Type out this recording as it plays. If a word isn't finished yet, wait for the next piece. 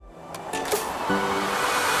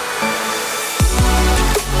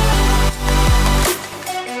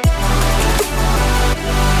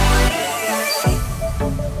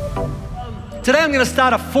today I'm going to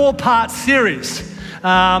start a 4-part series.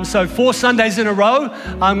 So 4 Sundays in a row.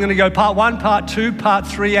 I'm going to go part 1, part 2, part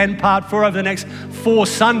 3, and part 4 over the next 4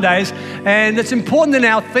 Sundays. And it's important in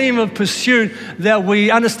our theme of pursuit that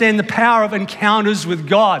we understand the power of encounters with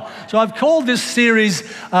God. So I've called this series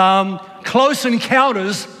Close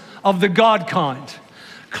Encounters of the God Kind.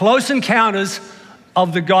 Close Encounters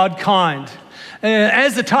of the God Kind.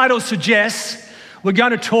 As the title suggests, we're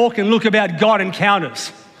going to talk and look about God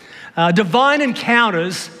encounters. Divine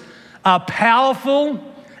encounters are powerful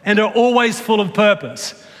and are always full of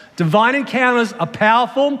purpose. Divine encounters are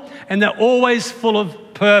powerful and they're always full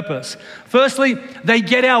of purpose. Firstly, they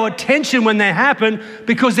get our attention when they happen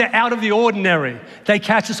because they're out of the ordinary. They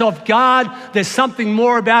catch us off guard. There's something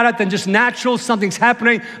more about it than just natural. Something's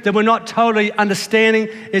happening that we're not totally understanding.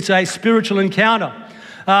 It's a spiritual encounter.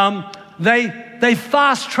 They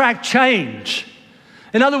fast-track change.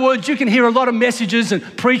 In other words, you can hear a lot of messages and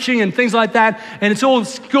preaching and things like that, and it's all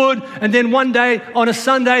good, and then one day on a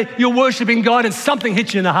Sunday, you're worshiping God and something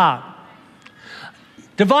hits you in the heart.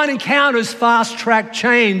 Divine encounters fast-track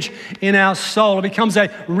change in our soul. It becomes a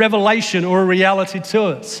revelation or a reality to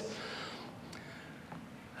us.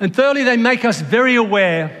 And thirdly, they make us very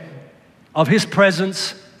aware of His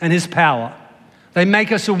presence and His power. They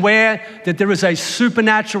make us aware that there is a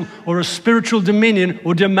supernatural or a spiritual dominion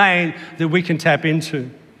or domain that we can tap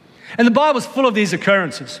into. And the Bible's full of these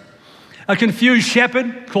occurrences. A confused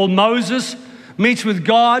shepherd called Moses meets with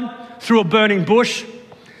God through a burning bush.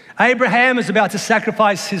 Abraham is about to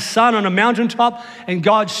sacrifice his son on a mountaintop, and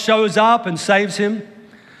God shows up and saves him.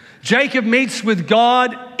 Jacob meets with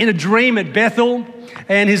God in a dream at Bethel,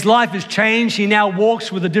 and his life is changed. He now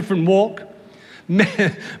walks with a different walk.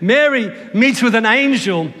 Mary meets with an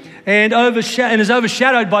angel and is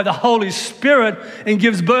overshadowed by the Holy Spirit and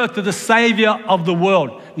gives birth to the Savior of the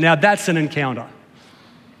world. Now that's an encounter.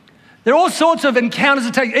 There are all sorts of encounters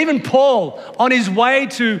that take. Even Paul, on his way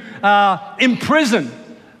to imprison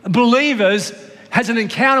believers, has an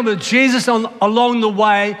encounter with Jesus along the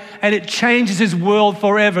way, and it changes his world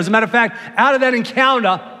forever. As a matter of fact, out of that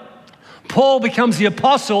encounter, Paul becomes the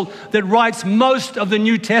apostle that writes most of the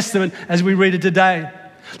New Testament as we read it today.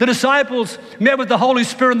 The disciples met with the Holy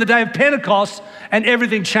Spirit on the day of Pentecost, and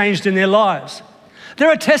everything changed in their lives. There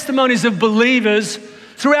are testimonies of believers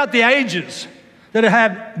throughout the ages that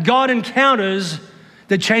have God encounters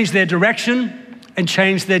that change their direction and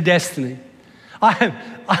change their destiny. I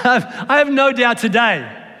have no doubt today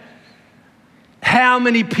how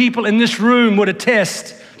many people in this room would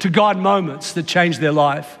attest to God moments that changed their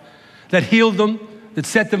life, that healed them, that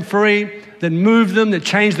set them free, that moved them, that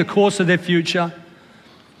changed the course of their future.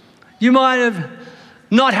 You might have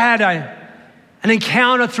not had an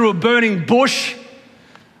encounter through a burning bush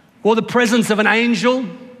or the presence of an angel.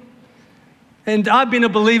 And I've been a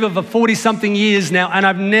believer for 40-something years now, and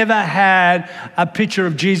I've never had a picture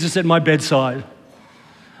of Jesus at my bedside.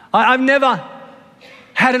 I've never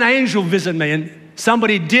had an angel visit me, and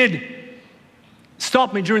somebody did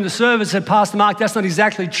stopped me during the service and said, Pastor Mark, that's not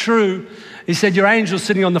exactly true. He said, your angel's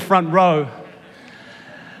sitting on the front row.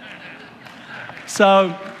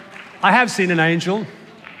 So I have seen an angel.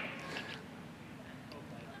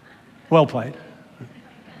 Well played.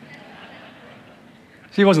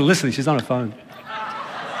 She wasn't listening. She's on her phone.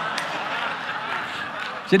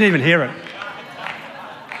 She didn't even hear it.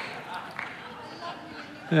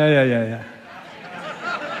 Yeah.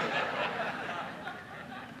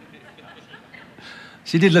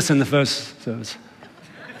 She did listen to the first service.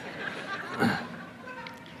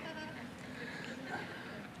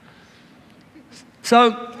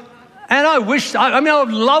 And I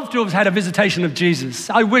would love to have had a visitation of Jesus.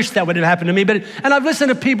 I wish that would have happened to me. And I've listened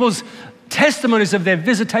to people's testimonies of their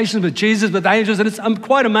visitations with Jesus, with angels, and it's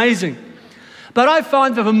quite amazing. But I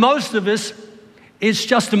find that for most of us, it's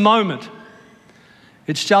just a moment.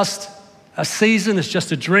 It's just a season. It's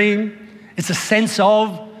just a dream. It's a sense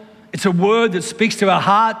of. It's a word that speaks to our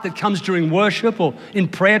heart that comes during worship or in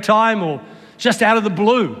prayer time or just out of the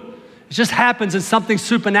blue. It just happens and something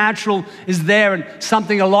supernatural is there and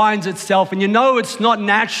something aligns itself. And you know it's not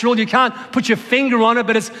natural. You can't put your finger on it,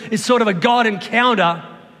 but it's sort of a God encounter.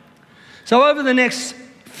 So over the next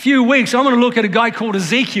few weeks, I'm going to look at a guy called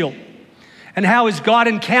Ezekiel and how his God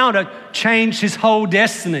encounter changed his whole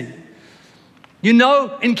destiny. You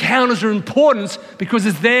know, encounters are important because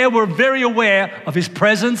it's there we're very aware of His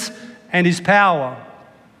presence and His power.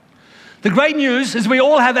 The great news is we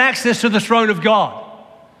all have access to the throne of God.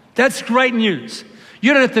 That's great news.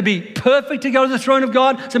 You don't have to be perfect to go to the throne of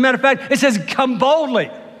God. As a matter of fact, it says, come boldly.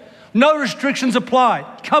 No restrictions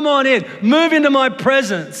apply. Come on in. Move into my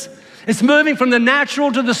presence. It's moving from the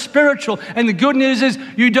natural to the spiritual. And the good news is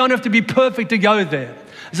you don't have to be perfect to go there.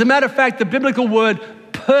 As a matter of fact, the biblical word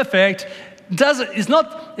perfect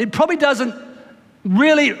probably doesn't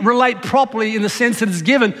really relate properly in the sense that it's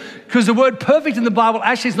given, because the word perfect in the Bible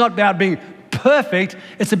actually is not about being perfect,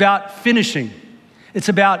 it's about finishing. It's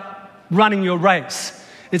about running your race.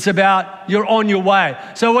 It's about you're on your way.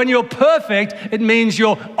 So when you're perfect, it means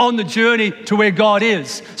you're on the journey to where God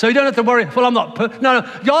is. So you don't have to worry, well, I'm not perfect. No.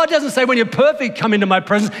 God doesn't say when you're perfect, come into my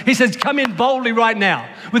presence. He says, come in boldly right now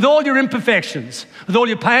with all your imperfections, with all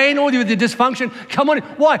your pain, all your dysfunction. Come on in.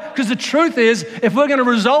 Why? Because the truth is, if we're going to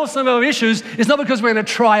resolve some of our issues, it's not because we're going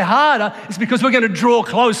to try harder. It's because we're going to draw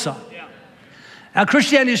closer. Yeah. Our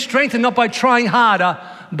Christianity is strengthened not by trying harder,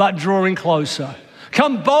 but drawing closer.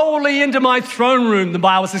 Come boldly into my throne room, the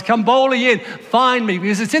Bible says. Come boldly in, find me,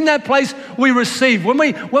 because it's in that place we receive. When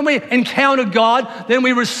we encounter God, then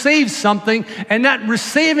we receive something, and that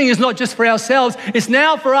receiving is not just for ourselves, it's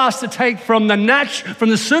now for us to take from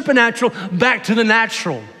the supernatural back to the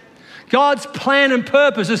natural. God's plan and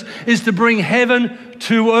purpose is to bring heaven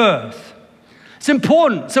to earth. It's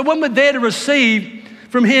important. So when we're there to receive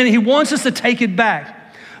from Him, He wants us to take it back.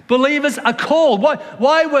 Believers are called.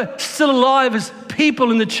 Why we're still alive as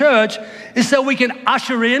people in the church is so we can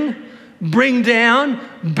usher in, bring down,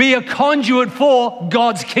 be a conduit for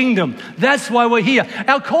God's kingdom. That's why we're here.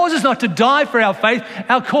 Our cause is not to die for our faith.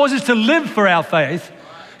 Our cause is to live for our faith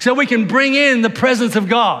so we can bring in the presence of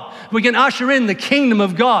God. We can usher in the kingdom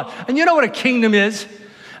of God. And you know what a kingdom is?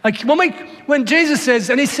 When Jesus says,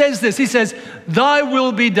 and He says this, He says, thy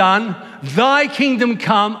will be done, thy kingdom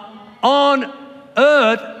come on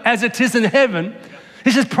earth as it is in heaven.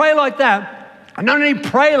 He says, pray like that. And not only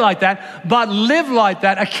pray like that, but live like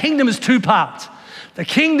that. A kingdom is two parts. The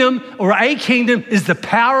kingdom, or a kingdom, is the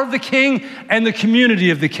power of the king and the community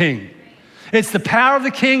of the king. It's the power of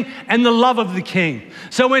the king and the love of the king.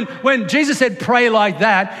 So when Jesus said pray like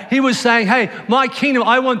that, He was saying, hey, my kingdom,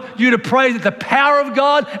 I want you to pray that the power of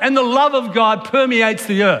God and the love of God permeates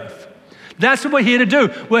the earth. That's what we're here to do.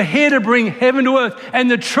 We're here to bring heaven to earth. And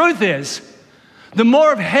the truth is, the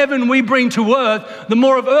more of heaven we bring to earth, the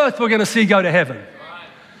more of earth we're going to see go to heaven.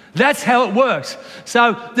 That's how it works.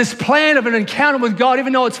 So this plan of an encounter with God,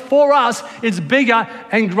 even though it's for us, it's bigger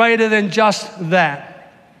and greater than just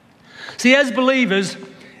that. See, as believers,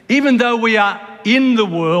 even though we are in the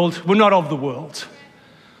world, we're not of the world.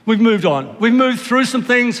 We've moved on. We've moved through some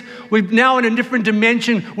things. We're now in a different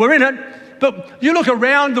dimension. We're in it. But you look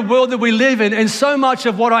around the world that we live in, and so much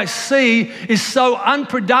of what I see is so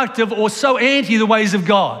unproductive or so anti the ways of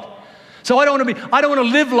God. So I don't want to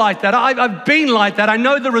live like that. I've been like that. I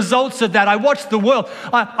know the results of that. I watch the world.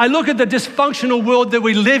 I look at the dysfunctional world that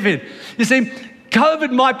we live in. You see,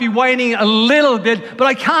 COVID might be waning a little bit, but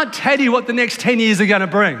I can't tell you what the next 10 years are going to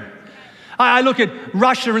bring. I look at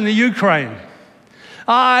Russia and the Ukraine.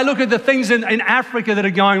 I look at the things in Africa that are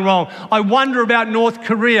going wrong. I wonder about North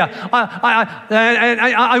Korea.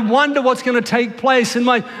 I wonder what's going to take place. And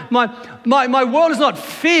my world is not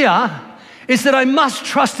fear. It's that I must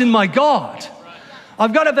trust in my God.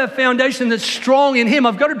 I've got to have that foundation that's strong in Him.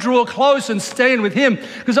 I've got to draw close and stand with Him,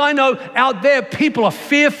 because I know out there people are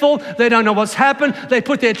fearful. They don't know what's happened. They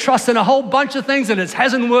put their trust in a whole bunch of things and it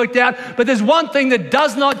hasn't worked out. But there's one thing that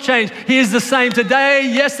does not change. He is the same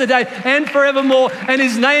today, yesterday, and forevermore. And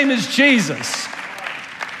His name is Jesus.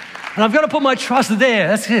 And I've got to put my trust there.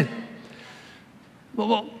 That's it.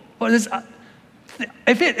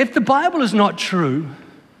 If the Bible is not true,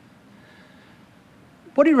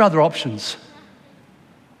 what are your other options?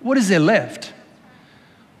 What is there left?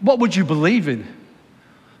 What would you believe in?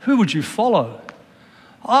 Who would you follow?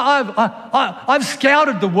 I've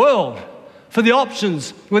scouted the world for the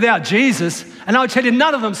options without Jesus, and I'll tell you,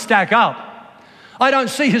 none of them stack up. I don't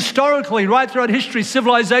see historically, right throughout history,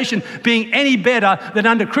 civilization being any better than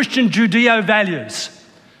under Christian Judeo values.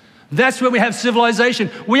 That's where we have civilization.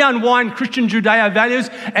 We unwind Christian Judeo values,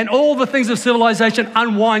 and all the things of civilization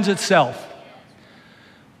unwinds itself.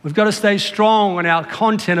 We've got to stay strong on our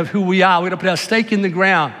content of who we are. We've got to put our stake in the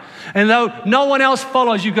ground. And though no one else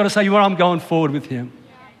follows, you've got to say, well, I'm going forward with Him.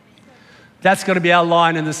 That's got to be our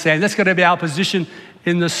line in the sand. That's got to be our position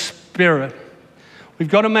in the Spirit. We've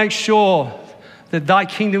got to make sure that thy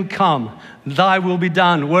kingdom come, thy will be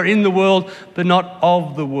done. We're in the world, but not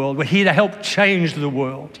of the world. We're here to help change the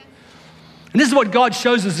world. And this is what God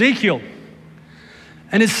shows Ezekiel.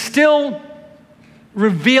 And it's still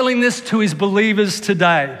revealing this to His believers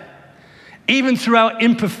today. Even through our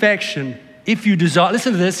imperfection, if you desire,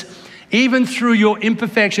 listen to this, even through your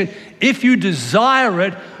imperfection, if you desire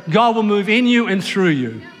it, God will move in you and through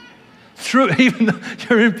you. through even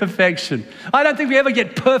your imperfection. I don't think we ever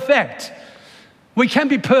get perfect. We can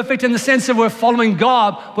be perfect in the sense that we're following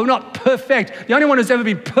God, but we're not perfect. The only one who's ever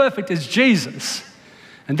been perfect is Jesus.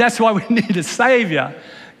 And that's why we need a Savior,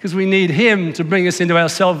 because we need Him to bring us into our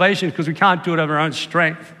salvation, because we can't do it of our own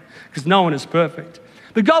strength, because no one is perfect.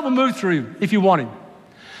 But God will move through you if you want Him.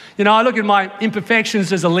 You know, I look at my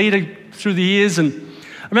imperfections as a leader through the years, and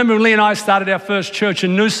I remember when Lee and I started our first church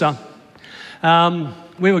in Noosa.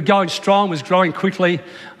 We were going strong, was growing quickly,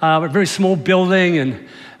 a very small building,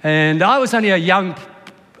 and I was only a young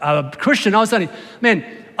Christian. I'd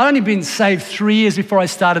only been saved 3 years before I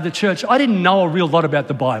started the church. I didn't know a real lot about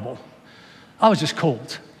the Bible. I was just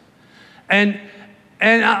called. And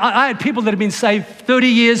I had people that had been saved 30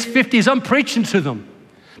 years, 50 years. I'm preaching to them.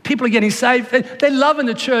 People are getting saved. They're loving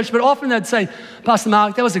the church, but often they'd say, Pastor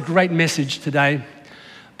Mark, that was a great message today,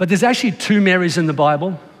 but there's actually 2 Marys in the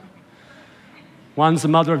Bible. One's the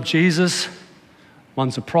mother of Jesus.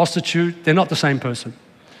 One's a prostitute. They're not the same person.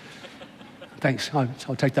 Thanks.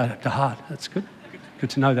 I'll take that to heart. That's good. Good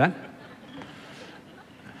to know that.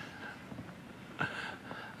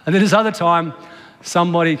 And then this other time,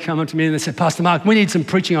 somebody came up to me and they said, Pastor Mark, we need some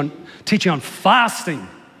teaching on fasting.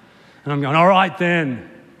 And I'm going, all right then.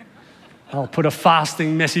 I'll put a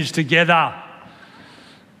fasting message together.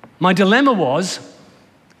 My dilemma was,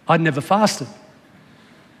 I'd never fasted.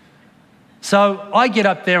 So I get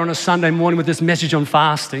up there on a Sunday morning with this message on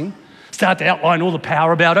fasting, start to outline all the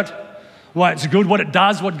power about it, why it's good, what it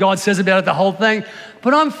does, what God says about it, the whole thing.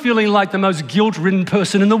 But I'm feeling like the most guilt-ridden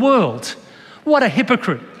person in the world. What a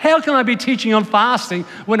hypocrite. How can I be teaching on fasting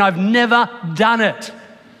when I've never done it?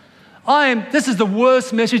 This is the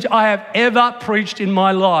worst message I have ever preached in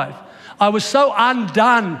my life. I was so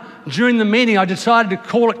undone during the meeting, I decided to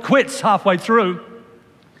call it quits halfway through.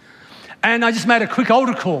 And I just made a quick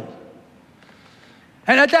altar call.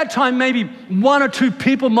 And at that time, maybe 1 or 2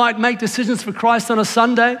 people might make decisions for Christ on a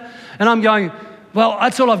Sunday. And I'm going, well,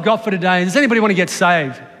 that's all I've got for today. Does anybody want to get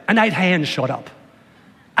saved? And 8 hands shot up.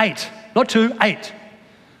 8, not 2, 8.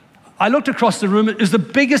 I looked across the room. It was the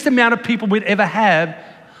biggest amount of people we'd ever have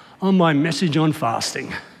on my message on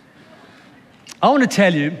fasting. I want to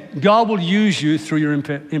tell you, God will use you through your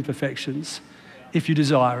imperfections if you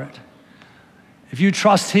desire it. If you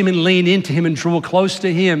trust Him and lean into Him and draw close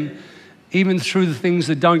to Him, even through the things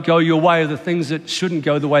that don't go your way or the things that shouldn't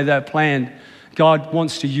go the way they're planned, God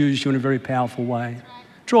wants to use you in a very powerful way.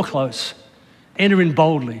 Draw close. Enter in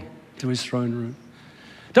boldly to His throne room.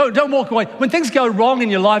 Don't walk away. When things go wrong in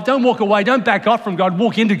your life, don't walk away. Don't back off from God.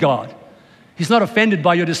 Walk into God. He's not offended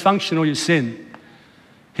by your dysfunction or your sin.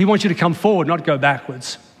 He wants you to come forward, not go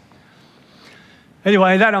backwards.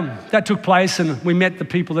 Anyway, that took place, and we met the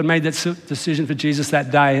people that made that decision for Jesus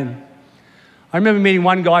that day. And I remember meeting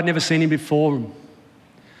one guy, I'd never seen him before, and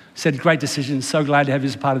said, great decision, so glad to have you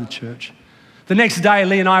as a part of the church. The next day,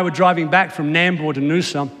 Lee and I were driving back from Nambour to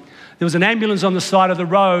Noosa. There was an ambulance on the side of the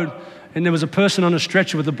road, and there was a person on a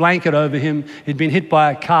stretcher with a blanket over him. He'd been hit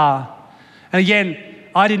by a car. And again,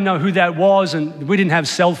 I didn't know who that was, and we didn't have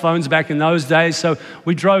cell phones back in those days, so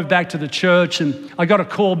we drove back to the church, and I got a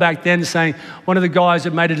call back then saying one of the guys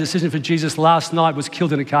that made a decision for Jesus last night was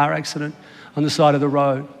killed in a car accident on the side of the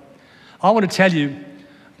road. I want to tell you,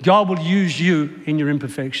 God will use you in your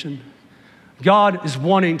imperfection. God is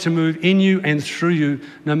wanting to move in you and through you,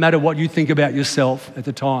 no matter what you think about yourself at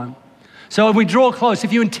the time. So if we draw close,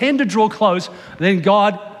 if you intend to draw close, then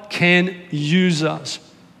God can use us.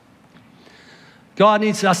 God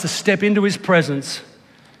needs us to step into His presence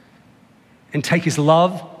and take His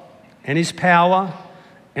love and His power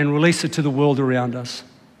and release it to the world around us.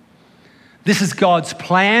 This is God's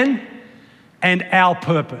plan and our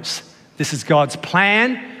purpose. This is God's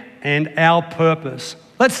plan and our purpose.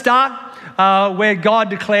 Let's start where God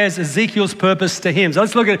declares Ezekiel's purpose to him. So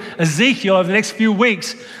let's look at Ezekiel over the next few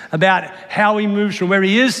weeks about how he moves from where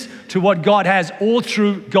he is to what God has, all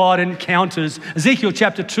through God encounters. Ezekiel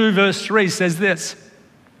chapter 2 verse 3 says this.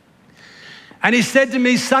 And he said to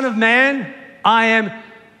me, Son of man, I am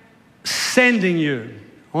sending you.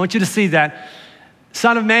 I want you to see that.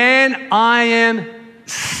 Son of man, I am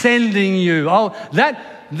sending you. Oh,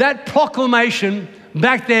 that proclamation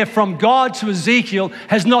back there from God to Ezekiel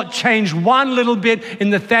has not changed one little bit in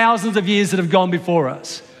the thousands of years that have gone before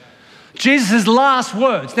us. Jesus' last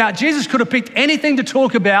words. Now, Jesus could have picked anything to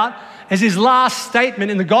talk about as his last statement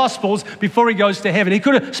in the Gospels before he goes to heaven. He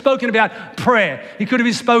could have spoken about prayer. He could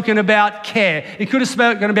have spoken about care. He could have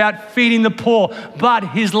spoken about feeding the poor. But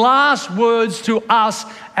his last words to us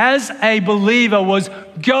as a believer was,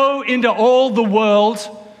 go into all the world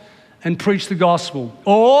and preach the gospel.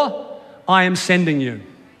 Or, I am sending you.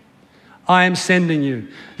 I am sending you.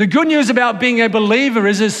 The good news about being a believer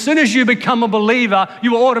is as soon as you become a believer,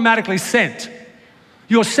 you are automatically sent.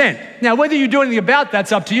 You're sent. Now, whether you do anything about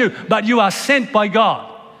that's up to you, but you are sent by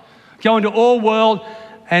God. Go into all world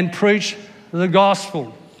and preach the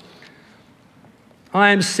gospel. I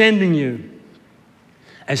am sending you.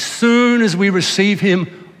 As soon as we receive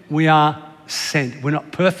him, we are sent. We're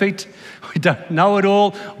not perfect. We don't know it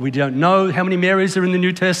all. We don't know how many Marys are in the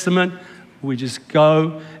New Testament. We just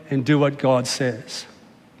go and do what God says.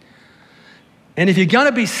 And if you're going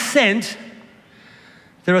to be sent,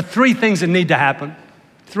 there are three things that need to happen.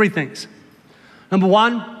 Three things. Number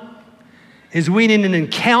one is we need an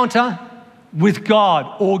encounter with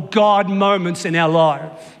God or God moments in our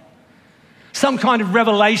life. Some kind of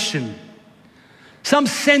revelation. Some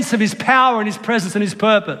sense of his power and his presence and his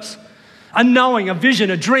purpose. A knowing, a vision,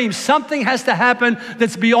 a dream. Something has to happen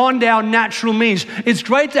that's beyond our natural means. It's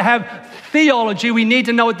great to have theology. We need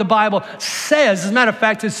to know what the Bible says. As a matter of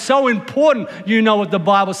fact, it's so important you know what the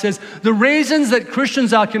Bible says. The reasons that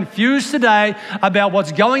Christians are confused today about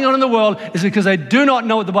what's going on in the world is because they do not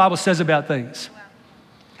know what the Bible says about things.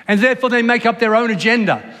 And therefore, they make up their own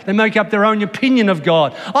agenda. They make up their own opinion of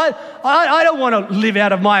God. I don't want to live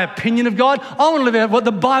out of my opinion of God. I want to live out of what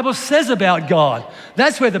the Bible says about God.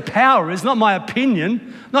 That's where the power is, not my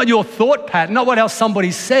opinion, not your thought pattern, not what else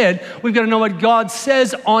somebody said. We've got to know what God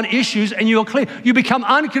says on issues, and you're clear. You become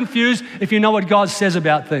unconfused if you know what God says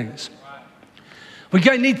about things. We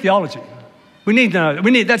don't need theology. We need to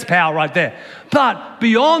know. That's power right there. But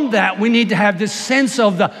beyond that, we need to have this sense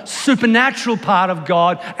of the supernatural part of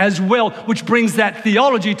God as well, which brings that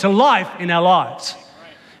theology to life in our lives.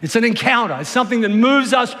 It's an encounter. It's something that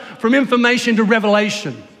moves us from information to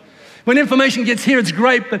revelation. When information gets here, it's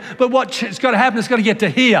great, but what's got to happen, it's got to get to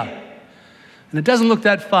here. And it doesn't look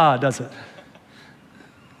that far, does it?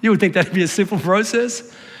 You would think that'd be a simple process.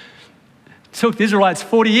 It took the Israelites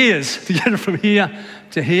 40 years to get it from here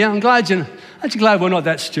to here. Aren't you glad we're not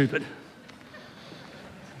that stupid?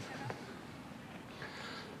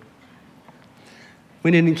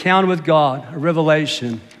 We need an encounter with God, a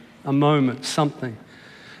revelation, a moment, something.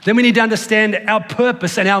 Then we need to understand our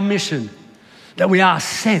purpose and our mission, that we are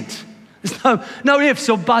sent. There's no ifs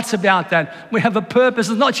or buts about that. We have a purpose.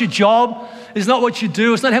 It's not your job. It's not what you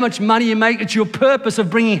do. It's not how much money you make. It's your purpose of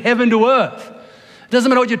bringing heaven to earth. It doesn't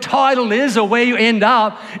matter what your title is or where you end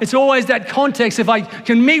up. It's always that context. If I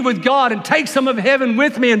can meet with God and take some of heaven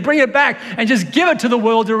with me and bring it back and just give it to the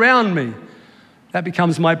world around me, that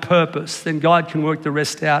becomes my purpose. Then God can work the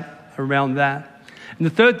rest out around that. And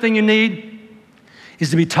the third thing you need is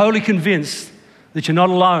to be totally convinced that you're not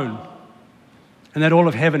alone and that all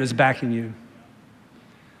of heaven is backing you.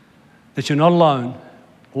 That you're not alone.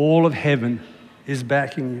 All of heaven is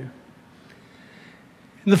backing you.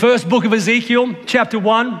 In the first book of Ezekiel, chapter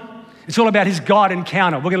 1, it's all about his God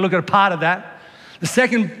encounter. We're going to look at a part of that. The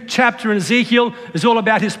second chapter in Ezekiel is all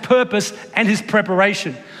about his purpose and his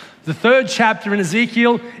preparation. The third chapter in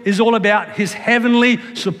Ezekiel is all about his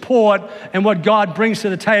heavenly support and what God brings to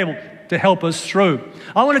the table to help us through.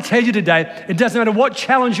 I want to tell you today, it doesn't matter what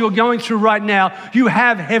challenge you're going through right now, you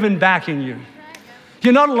have heaven backing you.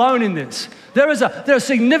 You're not alone in this. There are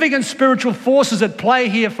significant spiritual forces at play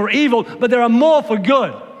here for evil, but there are more for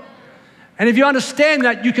good. And if you understand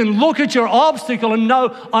that, you can look at your obstacle and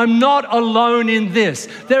know, I'm not alone in this.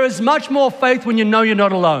 There is much more faith when you know you're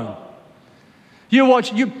not alone. You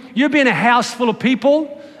be in a house full of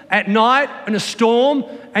people at night in a storm,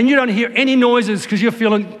 and you don't hear any noises because you're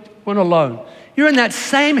feeling we're not alone. You're in that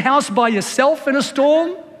same house by yourself in a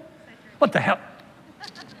storm? What the hell?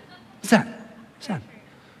 What's that?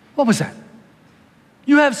 What was that?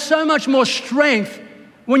 You have so much more strength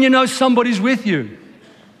when you know somebody's with you.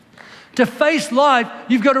 To face life,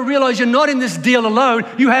 you've got to realize you're not in this deal alone.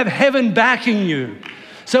 You have heaven backing you.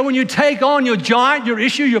 So when you take on your giant, your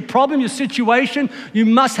issue, your problem, your situation, you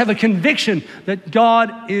must have a conviction that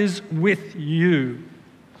God is with you.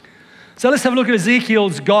 So let's have a look at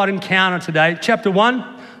Ezekiel's God encounter today. Chapter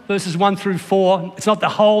 1, verses 1 through 4. It's not the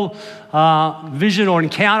whole vision or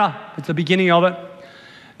encounter, it's the beginning of it.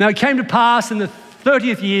 Now it came to pass in the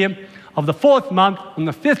 30th year of the 4th month, on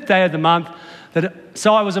the 5th day of the month,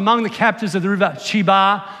 so I was among the captives of the river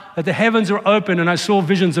Chebar, that the heavens were open and I saw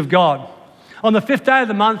visions of God. On the 5th day of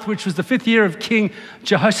the month, which was the 5th year of King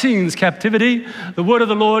Jehoiakim's captivity, the word of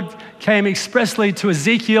the Lord came expressly to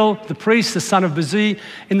Ezekiel, the priest, the son of Buzi,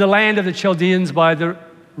 in the land of the Chaldeans by the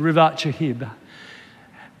river Chehib.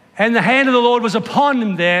 And the hand of the Lord was upon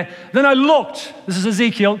him there. Then I looked, this is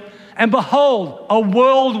Ezekiel, and behold, a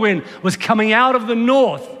whirlwind was coming out of the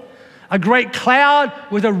north, a great cloud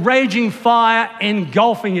with a raging fire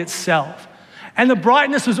engulfing itself. And the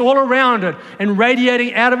brightness was all around it and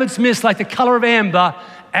radiating out of its midst like the color of amber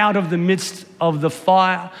out of the midst of the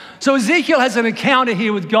fire. So Ezekiel has an encounter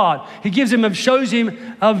here with God. Shows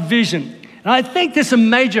him a vision. And I think there's some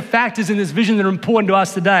major factors in this vision that are important to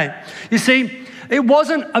us today. You see, it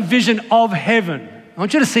wasn't a vision of heaven. I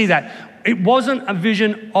want you to see that. It wasn't a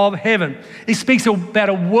vision of heaven. He speaks about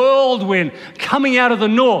a whirlwind coming out of the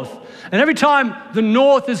north. And every time the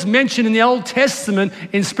north is mentioned in the Old Testament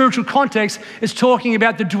in spiritual context, it's talking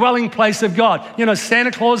about the dwelling place of God. You know,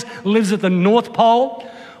 Santa Claus lives at the North Pole.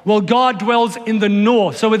 Well, God dwells in the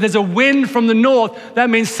north. So if there's a wind from the north, that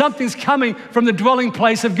means something's coming from the dwelling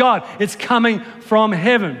place of God. It's coming from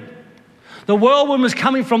heaven. The whirlwind was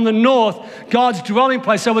coming from the north, God's dwelling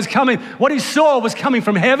place. So it was coming, what he saw was coming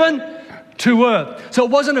from heaven to earth. So it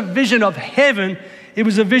wasn't a vision of heaven, it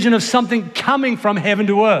was a vision of something coming from heaven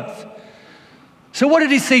to earth. So what did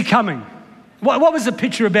he see coming? What was the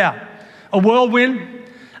picture about? A whirlwind,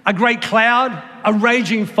 a great cloud, a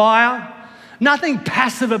raging fire. Nothing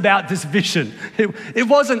passive about this vision. It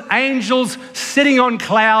wasn't angels sitting on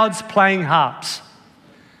clouds playing harps.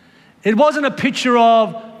 It wasn't a picture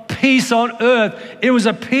of peace on earth. It was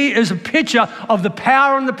a picture of the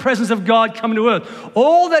power and the presence of God coming to earth.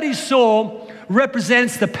 All that he saw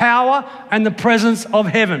represents the power and the presence of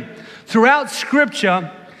heaven. Throughout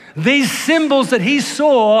Scripture, these symbols that he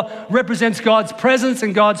saw represents God's presence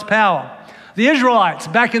and God's power. The Israelites,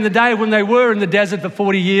 back in the day when they were in the desert for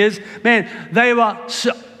 40 years, man, they were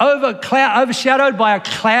overshadowed by a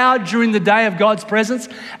cloud during the day of God's presence.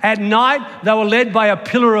 At night, they were led by a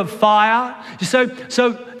pillar of fire. So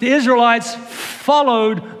the Israelites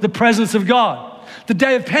followed the presence of God. The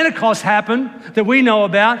day of Pentecost happened that we know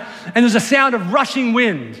about, and there's a sound of rushing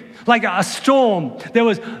wind, like a storm. There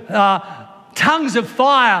was tongues of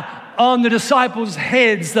fire on the disciples'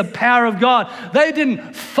 heads, the power of God. They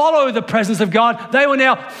didn't follow the presence of God. They were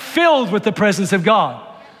now filled with the presence of God.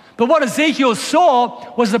 But what Ezekiel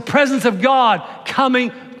saw was the presence of God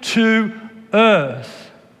coming to earth.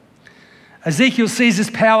 Ezekiel sees this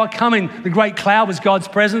power coming. The great cloud was God's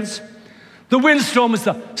presence. The windstorm was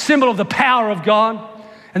the symbol of the power of God.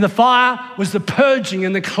 And the fire was the purging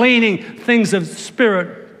and the cleaning things of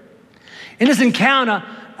spirit. In this encounter,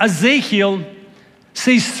 Ezekiel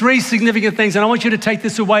sees three significant things, and I want you to take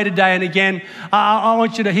this away today. And again, I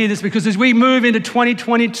want you to hear this, because as we move into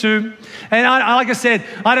 2022, and like I said,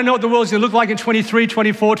 I don't know what the world's going to look like in 23,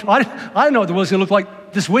 24. I don't know what the world's going to look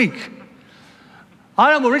like this week. I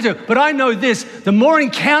don't know what we're into, but I know this: the more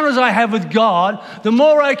encounters I have with God, the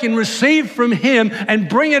more I can receive from Him and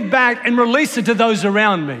bring it back and release it to those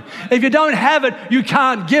around me. If you don't have it, you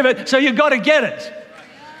can't give it, so you've got to get it.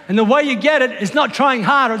 And the way you get it is not trying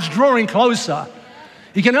harder, it's drawing closer.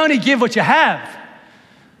 You can only give what you have.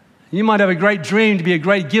 You might have a great dream to be a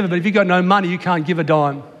great giver, but if you've got no money, you can't give a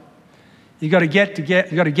dime. You've got to get to get,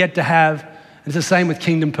 you've got to get to have. And it's the same with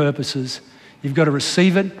kingdom purposes. You've got to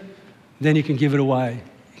receive it, then you can give it away.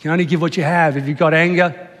 You can only give what you have. If you've got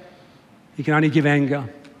anger, you can only give anger.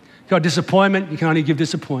 If you've got disappointment, you can only give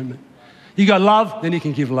disappointment. You've got love, then you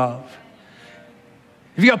can give love.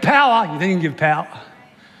 If you've got power, then you can give power.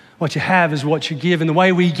 What you have is what you give, and the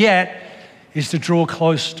way we get is to draw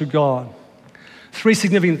close to God. Three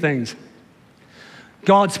significant things.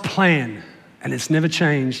 God's plan, and it's never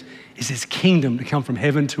changed, is His kingdom to come from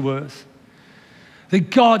heaven to earth. That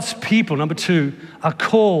God's people, number two, are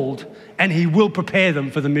called, and He will prepare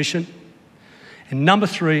them for the mission. And number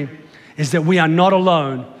three is that we are not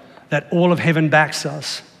alone, that all of heaven backs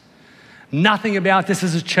us. Nothing about this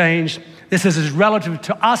has changed. This is as relative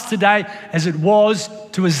to us today as it was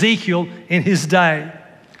to Ezekiel in his day.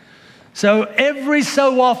 So every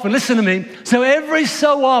so often, listen to me,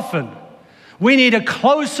 we need a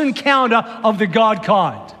close encounter of the God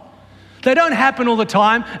kind. They don't happen all the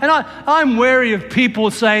time. And I'm wary of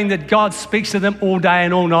people saying that God speaks to them all day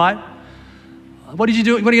and all night. What did you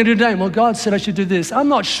do? What are you going to do today? Well, God said I should do this. I'm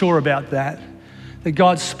not sure about that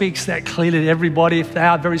God speaks that clearly to everybody if they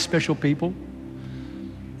are very special people.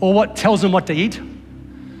 Or what tells them what to eat.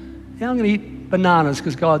 Yeah, I'm going to eat bananas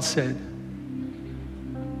because God said.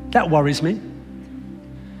 That worries me,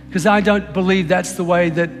 because I don't believe that's the way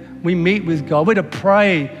that we meet with God. We're to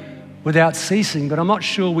pray without ceasing, but I'm not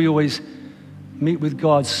sure we always meet with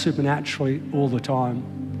God supernaturally all the time.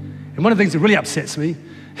 And one of the things that really upsets me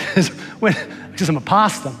is because I'm a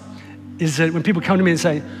pastor, is that when people come to me and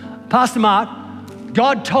say, Pastor Mark,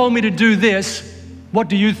 God told me to do this, what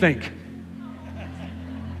do you think?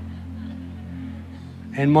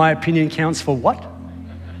 And my opinion counts for what?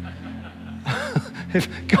 If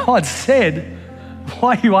God said,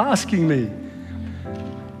 why are you asking me?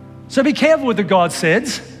 So be careful with the God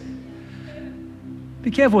says.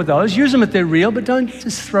 Be careful with those. Use them if they're real, but don't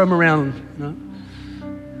just throw them around, you know.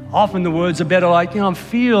 Often the words are better like, I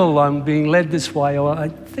feel I'm being led this way, or I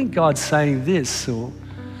think God's saying this. So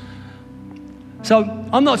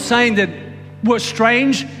I'm not saying that we're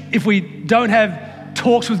strange if we don't have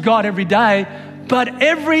talks with God every day, but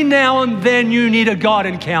every now and then you need a God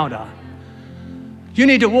encounter. You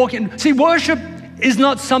need to walk in. See, worship is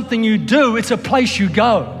not something you do, it's a place you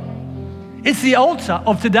go. It's the altar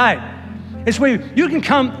of today. It's where you can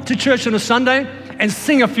come to church on a Sunday and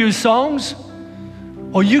sing a few songs,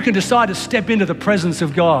 or you can decide to step into the presence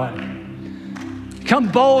of God. Come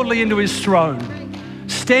boldly into His throne.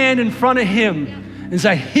 Stand in front of Him and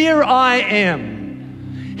say, here I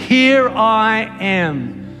am. Here I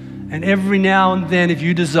am. And every now and then, if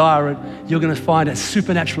you desire it, you're going to find a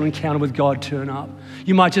supernatural encounter with God turn up.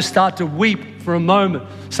 You might just start to weep for a moment.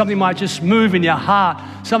 Something might just move in your heart.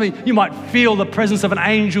 You might feel the presence of an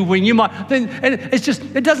angel wing.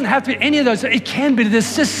 It doesn't have to be any of those. It can be.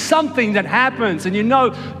 There's just something that happens and you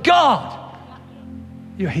know, God,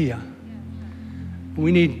 you're here.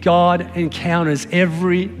 We need God encounters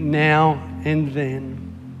every now and then.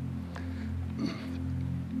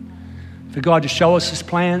 For God to show us His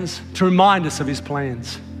plans, to remind us of His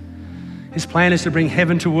plans. His plan is to bring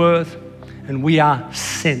heaven to earth, and we are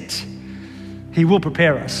sent. He will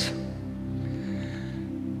prepare us.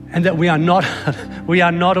 And that we are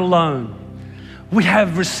not alone. We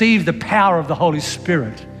have received the power of the Holy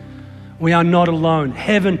Spirit. We are not alone.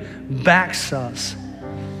 Heaven backs us.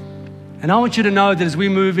 And I want you to know that as we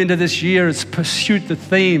move into this year, it's pursuit, the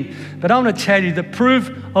theme. But I want to tell you, the proof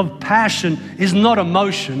of passion is not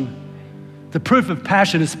emotion. The proof of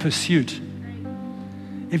passion is pursuit.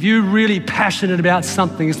 If you're really passionate about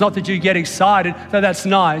something, it's not that you get excited, though that's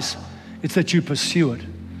nice, it's that you pursue it.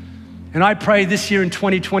 And I pray this year in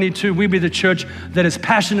 2022, we be the church that is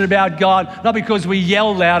passionate about God, not because we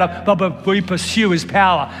yell louder, but we pursue His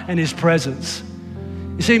power and His presence.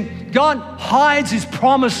 You see, God hides His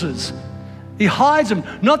promises. He hides them,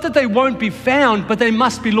 not that they won't be found, but they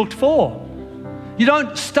must be looked for. You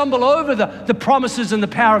don't stumble over the promises and the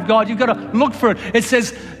power of God. You've got to look for it. It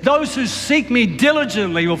says, those who seek me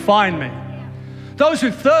diligently will find me. Those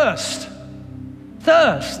who thirst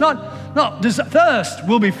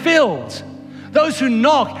will be filled. Those who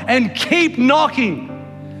knock and keep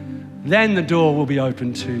knocking, then the door will be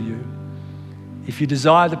open to you. If you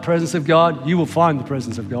desire the presence of God, you will find the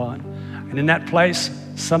presence of God. And in that place,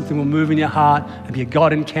 something will move in your heart and be a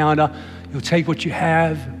God encounter. You'll take what you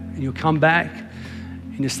have and you'll come back.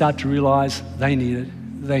 And you start to realize they need it,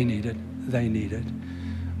 they need it, they need it.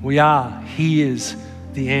 He is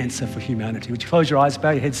the answer for humanity. Would you close your eyes, bow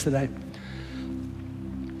your heads today?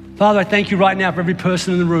 Father, I thank you right now for every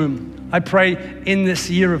person in the room. I pray in this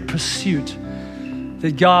year of pursuit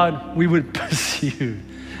that God, we would pursue.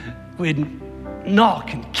 We'd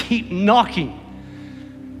knock and keep knocking.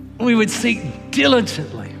 We would seek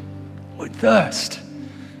diligently. We'd thirst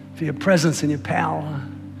for your presence and your power.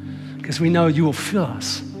 Because we know you will fill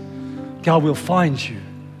us. God will find you.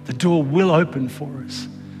 The door will open for us.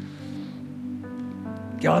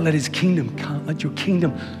 God, let His kingdom come. Let your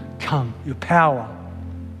kingdom come, your power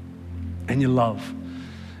and your love.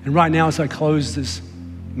 And right now as I close this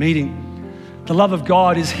meeting, the love of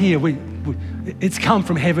God is here. It's come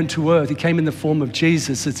from heaven to earth. It came in the form of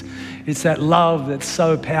Jesus. It's that love that's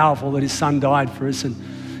so powerful that His Son died for us.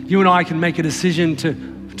 And you and I can make a decision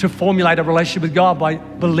to formulate a relationship with God by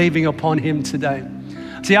believing upon Him today.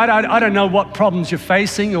 See, I don't know what problems you're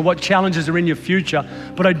facing or what challenges are in your future,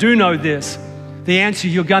 but I do know this. The answer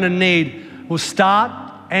you're going to need will start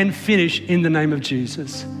and finish in the name of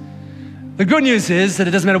Jesus. The good news is that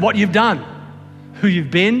it doesn't matter what you've done, who you've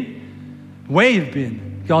been, where you've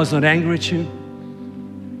been. God's not angry at you.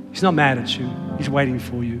 He's not mad at you. He's waiting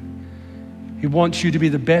for you. He wants you to be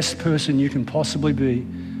the best person you can possibly be.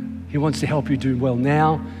 He wants to help you do well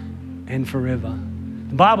now and forever.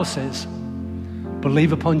 The Bible says,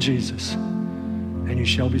 believe upon Jesus and you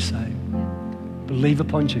shall be saved. Believe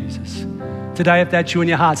upon Jesus. Today, if that's you in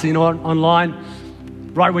your heart, so you know what, online,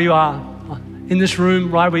 right where you are, in this room,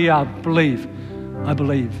 right where you are, believe. I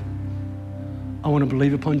believe. I want to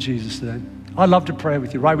believe upon Jesus today. I'd love to pray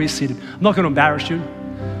with you right where you're seated. I'm not going to embarrass you.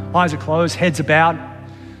 Eyes are closed, heads are bowed.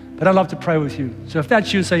 But I'd love to pray with you. So if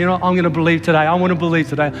that's you, say, you know, I'm going to believe today. I want to believe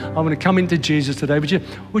today. I want to come into Jesus today. Would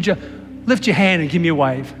you lift your hand and give me a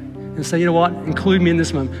wave and say, you know what, include me in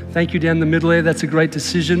this moment. Thank you down the middle there. That's a great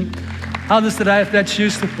decision. Others today, if that's you,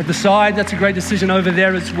 at the side, that's a great decision over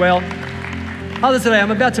there as well. Others today, I'm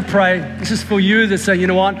about to pray. This is for you that say, you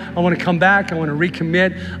know what? I want to come back. I want to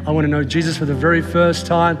recommit. I want to know Jesus for the very first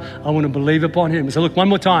time. I want to believe upon him. So look, one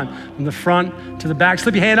more time, from the front to the back.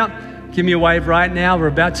 Slip your hand up. Give me a wave right now. We're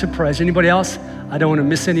about to pray. Is there anybody else? I don't want to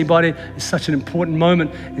miss anybody. It's such an important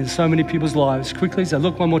moment in so many people's lives. Quickly, as I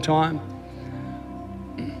look one more time.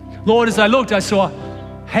 Lord, as I looked, I saw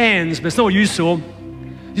hands, but it's not what you saw.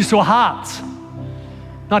 You saw hearts.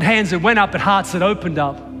 Not hands that went up, but hearts that opened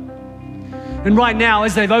up. And right now,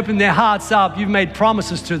 as they've opened their hearts up, you've made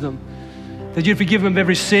promises to them that you'd forgive them of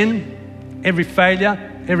every sin, every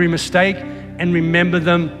failure, every mistake, and remember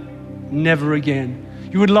them never again.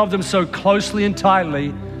 You would love them so closely and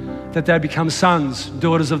tightly that they become sons,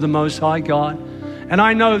 daughters of the Most High God. And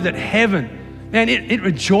I know that heaven, man, it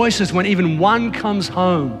rejoices when even one comes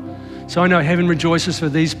home. So I know heaven rejoices for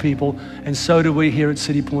these people, and so do we here at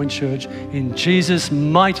City Point Church. In Jesus'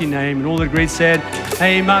 mighty name, and all that agreed said,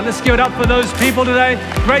 amen. Let's give it up for those people today.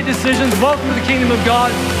 Great decisions. Welcome to the kingdom of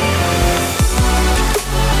God.